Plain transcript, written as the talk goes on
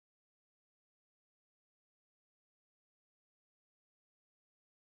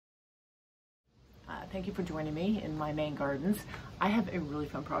Thank you for joining me in my Maine gardens. I have a really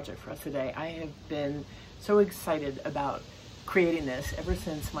fun project for us today. I have been so excited about creating this ever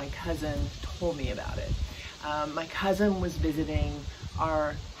since my cousin told me about it. My cousin was visiting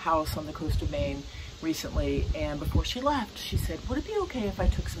our house on the coast of Maine recently, and before she left, she said, would it be okay if I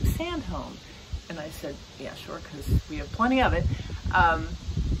took some sand home? And I said, yeah, sure, because we have plenty of it. Oh,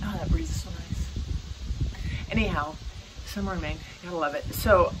 that breeze is so nice. Anyhow, summer in Maine, gotta love it.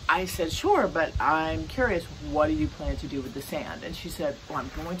 So I said, sure, but I'm curious, what do you plan to do with the sand? And she said, well,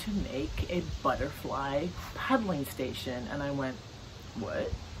 I'm going to make a butterfly puddling station. And I went, what?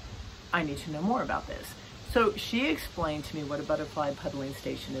 I need to know more about this. So she explained to me what a butterfly puddling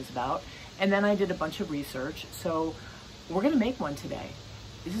station is about. And then I did a bunch of research. So we're gonna make one today.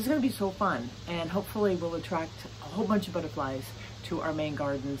 This is gonna be so fun. And hopefully we'll attract a whole bunch of butterflies to our Maine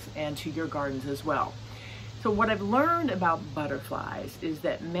gardens and to your gardens as well. So what I've learned about butterflies is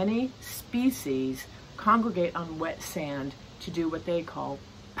that many species congregate on wet sand to do what they call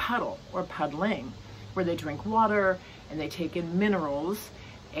puddle or puddling, where they drink water and they take in minerals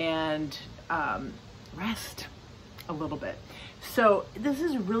and rest a little bit. So this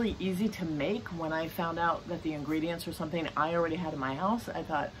is really easy to make. When I found out that the ingredients were something I already had in my house, I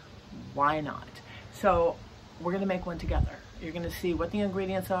thought, why not? So we're gonna make one together. You're gonna see what the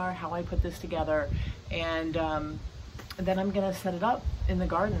ingredients are, how I put this together, and then I'm gonna set it up in the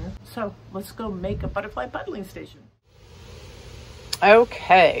garden. So let's go make a butterfly puddling station.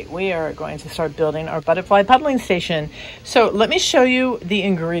 Okay, we are going to start building our butterfly puddling station. So let me show you the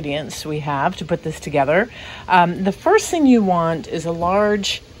ingredients we have to put this together. The first thing you want is a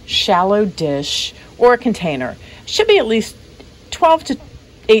large, shallow dish or a container. It should be at least 12 to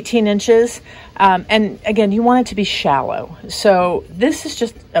 18 inches. And again, you want it to be shallow. So this is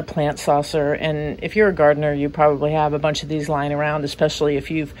just a plant saucer. And if you're a gardener, you probably have a bunch of these lying around, especially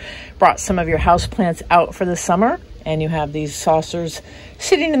if you've brought some of your house plants out for the summer and you have these saucers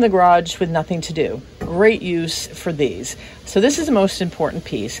sitting in the garage with nothing to do. Great use for these. So this is the most important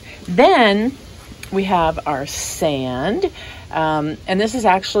piece. Then we have our sand. And this is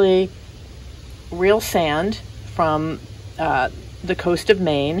actually real sand from the coast of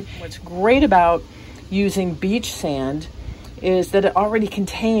Maine. What's great about using beach sand is that it already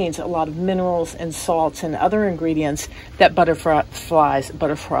contains a lot of minerals and salts and other ingredients that butterflies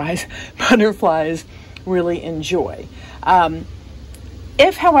really enjoy.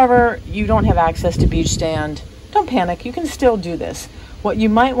 If, however, you don't have access to beach sand, don't panic. You can still do this. What you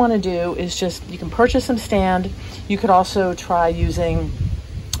might want to do is you can purchase some sand. You could also try using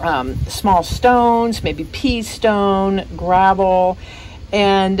small stones, maybe pea stone, gravel,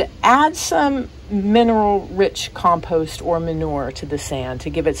 and add some mineral-rich compost or manure to the sand to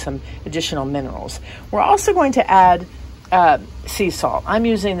give it some additional minerals. We're also going to add sea salt. I'm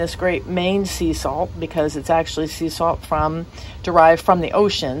using this great Maine sea salt because it's actually sea salt derived from the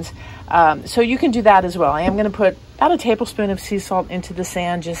oceans. So you can do that as well. I am going to put about a tablespoon of sea salt into the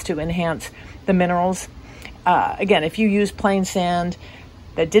sand just to enhance the minerals. Again, if you use plain sand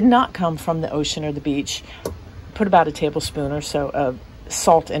that did not come from the ocean or the beach, put about a tablespoon or so of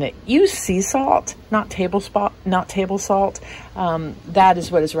salt in it. Use sea salt, not table salt. That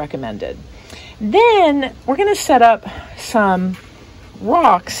is what is recommended. Then we're going to set up some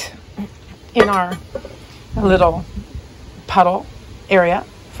rocks in our little puddle area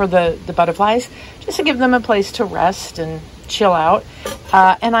for the butterflies, just to give them a place to rest and chill out.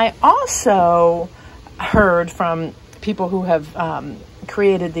 And I also heard from people who have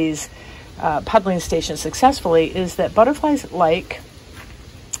created these puddling stations successfully is that butterflies like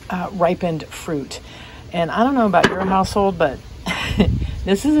ripened fruit. And I don't know about your household, but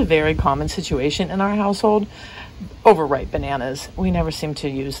this is a very common situation in our household. Overripe bananas. We never seem to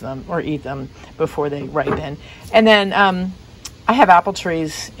use them or eat them before they ripen. And then I have apple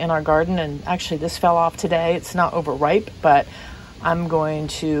trees in our garden, and actually this fell off today. It's not overripe, but I'm going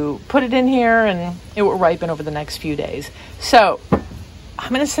to put it in here and it will ripen over the next few days. So I'm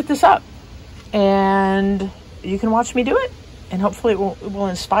going to set this up and you can watch me do it, and hopefully it will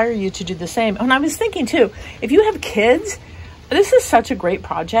inspire you to do the same. And I was thinking too, if you have kids, this is such a great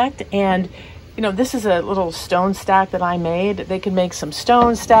project. And you know, this is a little stone stack that I made. They could make some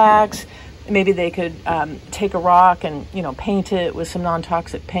stone stacks. Maybe they could take a rock and, you know, paint it with some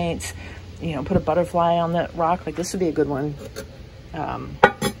non-toxic paints, you know, put a butterfly on the rock. Like this would be a good one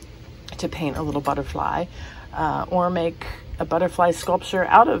to paint a little butterfly, or make a butterfly sculpture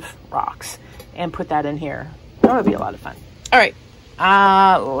out of rocks and put that in here. That would be a lot of fun. All right,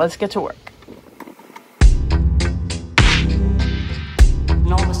 let's get to work.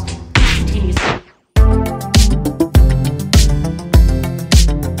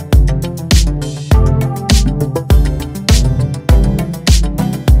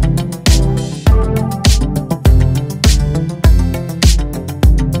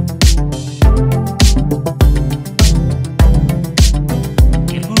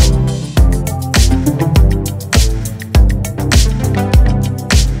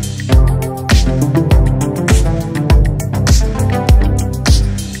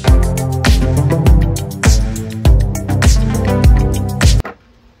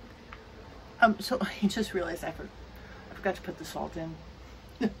 So I just realized I forgot to put the salt in.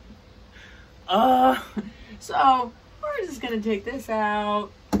 So we're just gonna take this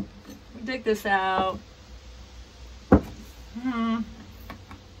out. Take this out. You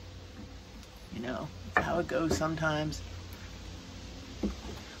know, that's how it goes sometimes.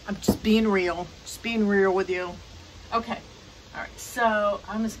 I'm just being real. Just being real with you. Okay. All right. So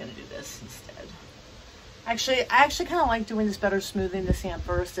I'm just gonna do this instead. Actually, I kind of like doing this better, smoothing the sand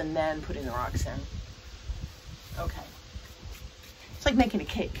first and then putting the rocks in. Okay. It's like making a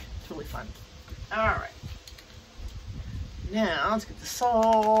cake. It's really fun. All right. Now let's get the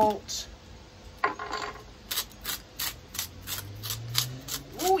salt.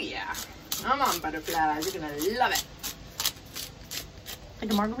 Oh yeah. Come on, butterflies. You're gonna love it.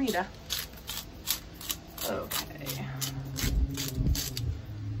 Like a margarita. Okay.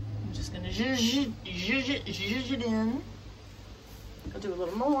 I'm just gonna zhuzh it in. I'll do a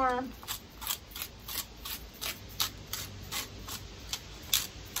little more.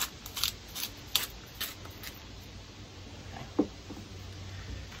 Okay.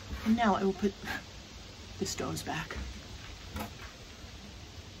 And now I will put the stones back.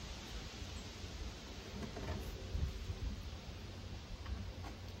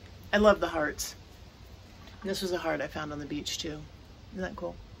 I love the hearts. And this was a heart I found on the beach too. Isn't that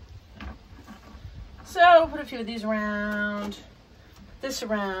cool? So put a few of these around. This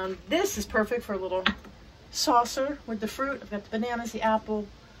around. This is perfect for a little saucer with the fruit. I've got the bananas, the apple.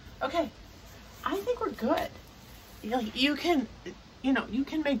 Okay, I think we're good. You can, you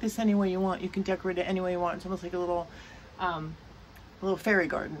can make this any way you want. You can decorate it any way you want. It's almost like a little fairy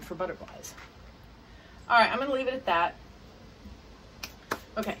garden for butterflies. All right, I'm gonna leave it at that.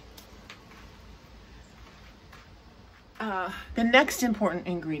 Okay. The next important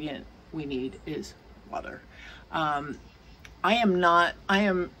ingredient we need is water. I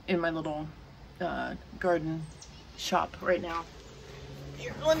am in my little garden shop right now.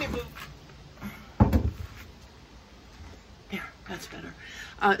 Here, let me move. There, that's better.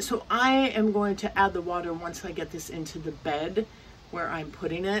 So I am going to add the water once I get this into the bed where I'm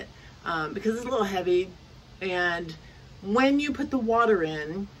putting it, because it's a little heavy. And when you put the water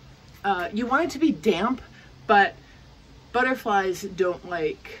in, you want it to be damp, but butterflies don't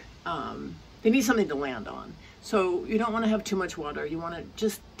like, they need something to land on. So you don't want to have too much water. You want to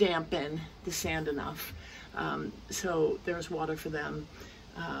just dampen the sand enough. So there's water for them.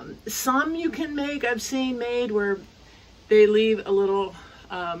 Some you can make, I've seen made where they leave a little,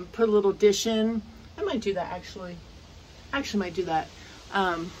 put a little dish in. I might do that actually. Might do that.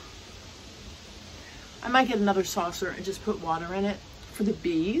 I might get another saucer and just put water in it for the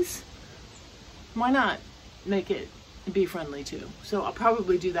bees. Why not make it bee friendly too? So I'll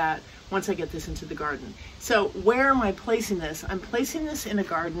probably do that once I get this into the garden. So where am I placing this? I'm placing this in a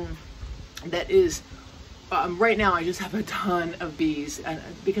garden that is, right now I just have a ton of bees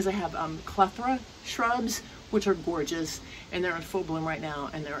because I have clethra shrubs, which are gorgeous, and they're in full bloom right now,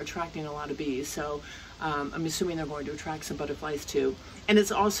 and they're attracting a lot of bees. So I'm assuming they're going to attract some butterflies too. And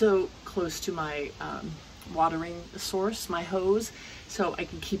it's also close to my watering source, my hose, so I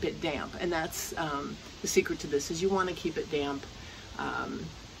can keep it damp. And that's the secret to this, is you want to keep it damp.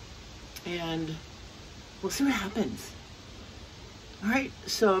 And we'll see what happens. All right,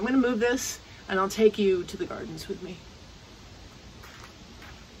 so I'm going to move this and I'll take you to the gardens with me.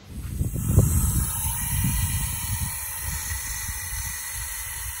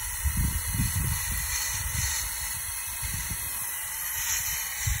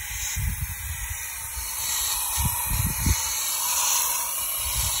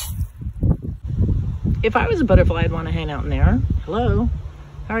 If I was a butterfly, I'd want to hang out in there. Hello?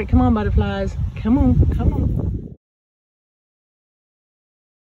 All right, come on, butterflies. Come on, come on.